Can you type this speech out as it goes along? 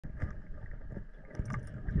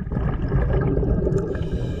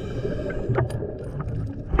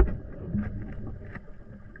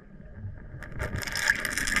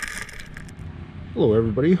Hello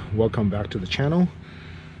everybody, welcome back to the channel.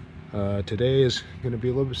 Today is going to be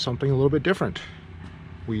a little bit different.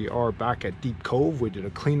 We are back at Deep Cove. We did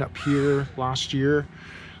a cleanup here last year.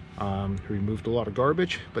 Removed a lot of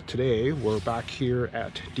garbage, but today we're back here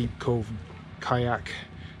at Deep Cove Kayak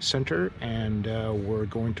Centre, and we're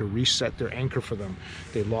going to reset their anchor for them.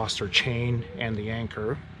 They lost their chain and the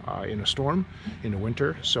anchor in a storm in the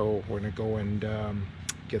winter, so we're going to go and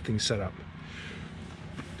get things set up.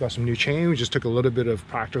 Got some new chain. We just took a little bit of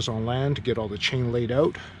practice on land to get all the chain laid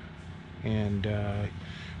out and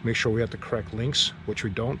make sure we have the correct links, which we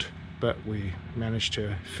don't, but we managed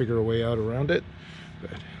to figure a way out around it.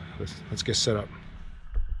 But let's get set up.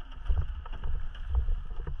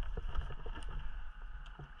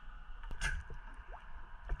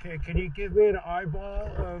 Okay, can you give me an eyeball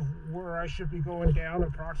of where I should be going down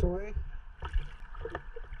approximately?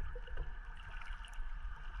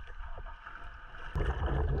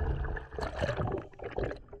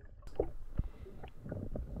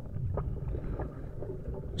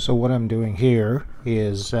 So what I'm doing here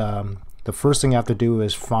is the first thing I have to do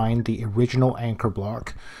is find the original anchor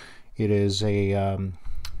block. It is an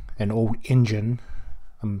old engine,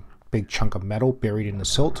 a big chunk of metal buried in the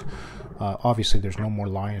silt. Obviously there's no more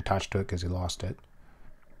line attached to it because he lost it.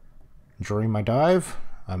 During my dive,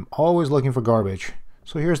 I'm always looking for garbage.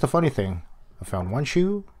 So here's the funny thing. I found one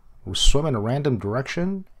shoe, was swimming a random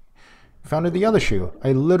direction, found the other shoe.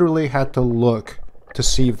 I literally had to look to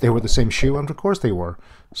see if they were the same shoe, and of course they were.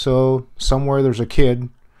 So somewhere there's a kid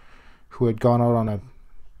who had gone out on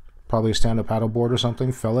probably a stand-up paddleboard or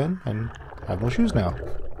something, fell in, and had no shoes now.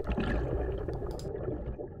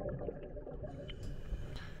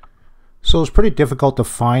 So it was pretty difficult to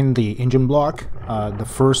find the engine block. The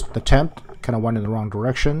first attempt kind of went in the wrong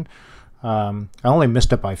direction. I only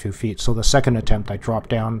missed it by a few feet, so the second attempt I dropped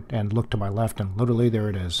down and looked to my left, and literally there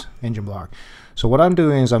it is, engine block. So what I'm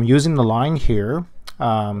doing is I'm using the line here,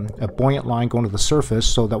 a buoyant line going to the surface,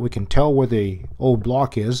 so that we can tell where the old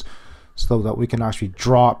block is, so that we can actually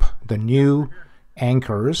drop the new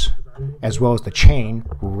anchors as well as the chain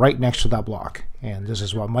right next to that block. And this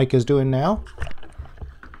is what Mike is doing now.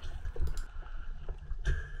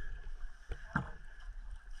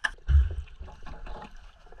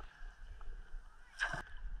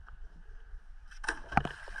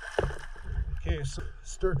 Okay, so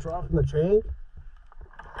start dropping the chain.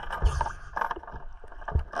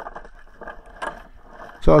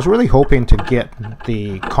 So I was really hoping to get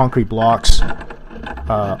the concrete blocks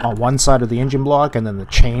on one side of the engine block, and then the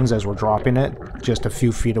chains as we're dropping it just a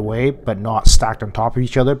few feet away, but not stacked on top of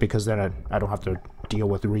each other, because then I don't have to deal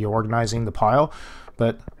with reorganizing the pile.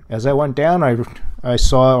 But as I went down, I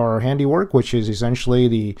saw our handiwork, which is essentially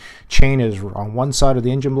the chain is on one side of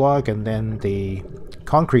the engine block, and then the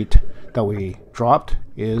concrete that we dropped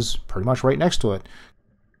is pretty much right next to it.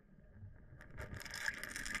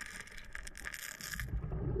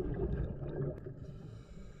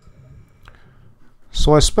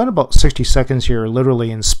 So I spent about 60 seconds here literally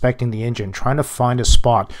inspecting the engine, trying to find a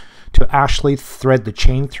spot to actually thread the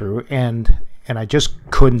chain through, and I just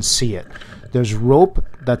couldn't see it. There's rope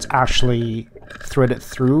that's actually threaded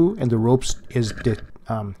through, and the ropes is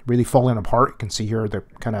really falling apart. You can see here they're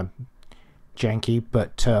kind of janky,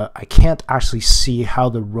 but I can't actually see how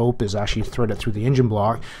the rope is actually threaded through the engine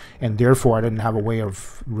block, and therefore I didn't have a way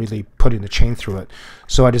of really putting the chain through it.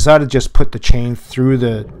 So I decided to just put the chain through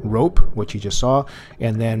the rope, which you just saw,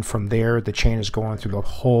 and then from there the chain is going through the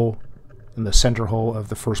hole in the center hole of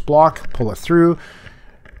the first block, pull it through,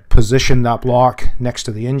 position that block next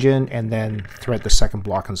to the engine, and then thread the second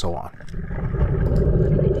block, and so on.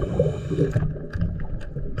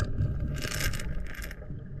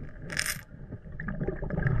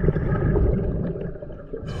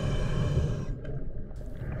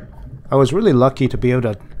 I was really lucky to be able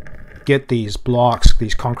to get these blocks,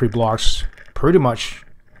 these concrete blocks, pretty much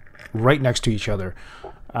right next to each other.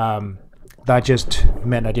 That just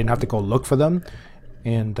meant I didn't have to go look for them,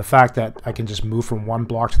 and the fact that I can just move from one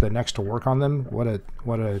block to the next to work on them, what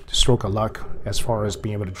a stroke of luck as far as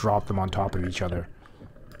being able to drop them on top of each other.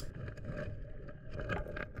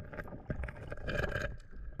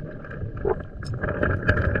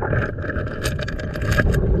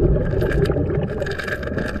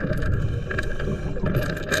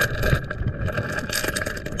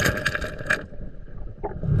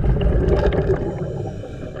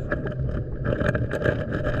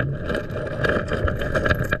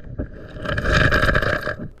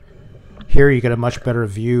 Here you get a much better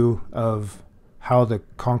view of how the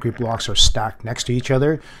concrete blocks are stacked next to each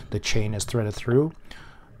other. The chain is threaded through.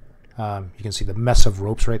 You can see the mess of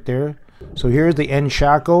ropes right there. So here's the end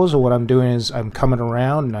shackles. So what I'm doing is I'm coming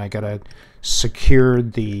around and I gotta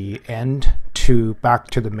secured the end back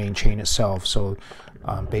to the main chain itself. So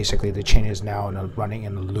basically the chain is now running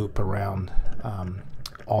in a loop around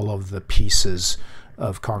all of the pieces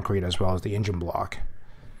of concrete as well as the engine block.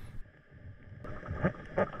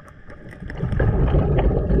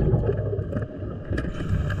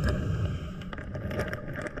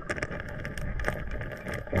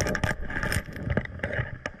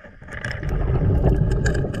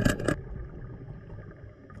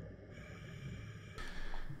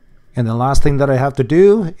 And the last thing that I have to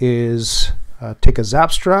do is take a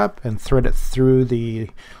zap strap and thread it through the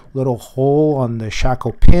little hole on the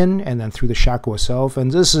shackle pin and then through the shackle itself.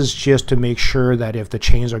 And this is just to make sure that if the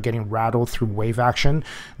chains are getting rattled through wave action,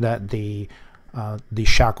 that the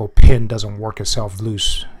shackle pin doesn't work itself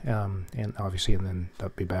loose, and obviously, and then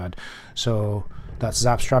that'd be bad. So that's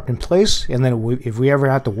zap strapped in place. And then if we ever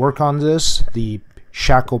have to work on this, the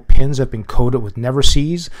shackle pins have been coated with never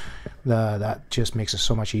seize. That just makes it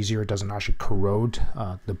so much easier. It doesn't actually corrode.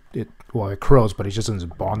 Well, it corrodes, but it just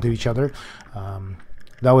doesn't bond to each other.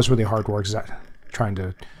 That was really hard work, trying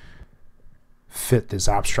to fit the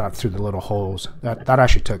zap strap through the little holes. That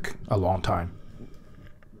actually took a long time.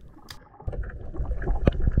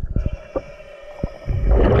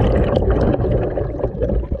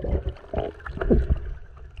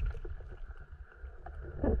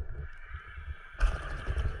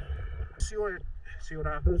 See what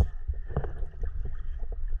happens.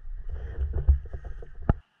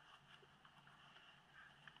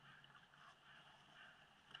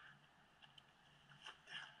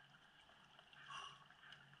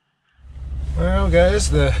 Well,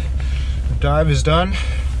 guys, the dive is done.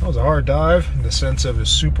 That was a hard dive in the sense of it's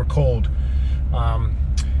super cold.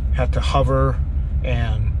 Had to hover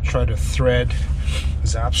and try to thread the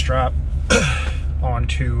zap strap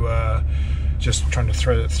onto just trying to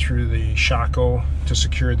thread it through the shackle to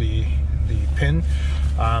secure the pin.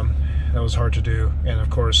 That was hard to do, and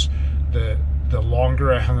of course the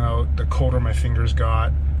longer I hung out, the colder my fingers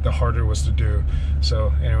got, the harder it was to do.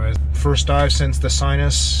 So anyways, first dive since the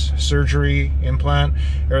sinus surgery implant.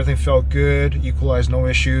 Everything felt good, equalized, no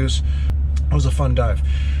issues. It was a fun dive.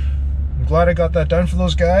 I'm glad I got that done for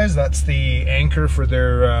those guys. That's the anchor for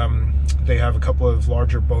their they have a couple of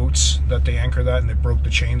larger boats that they anchor that, and they broke the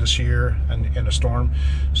chain this year in a storm.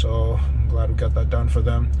 So I'm glad we got that done for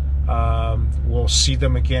them. We'll see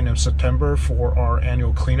them again in September for our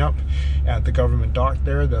annual cleanup at the government dock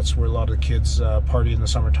there. That's where a lot of the kids party in the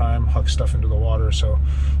summertime, huck stuff into the water. So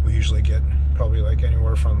we usually get probably like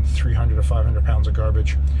anywhere from 300 to 500 pounds of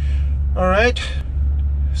garbage. All right,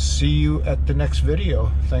 see you at the next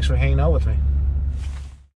video. Thanks for hanging out with me.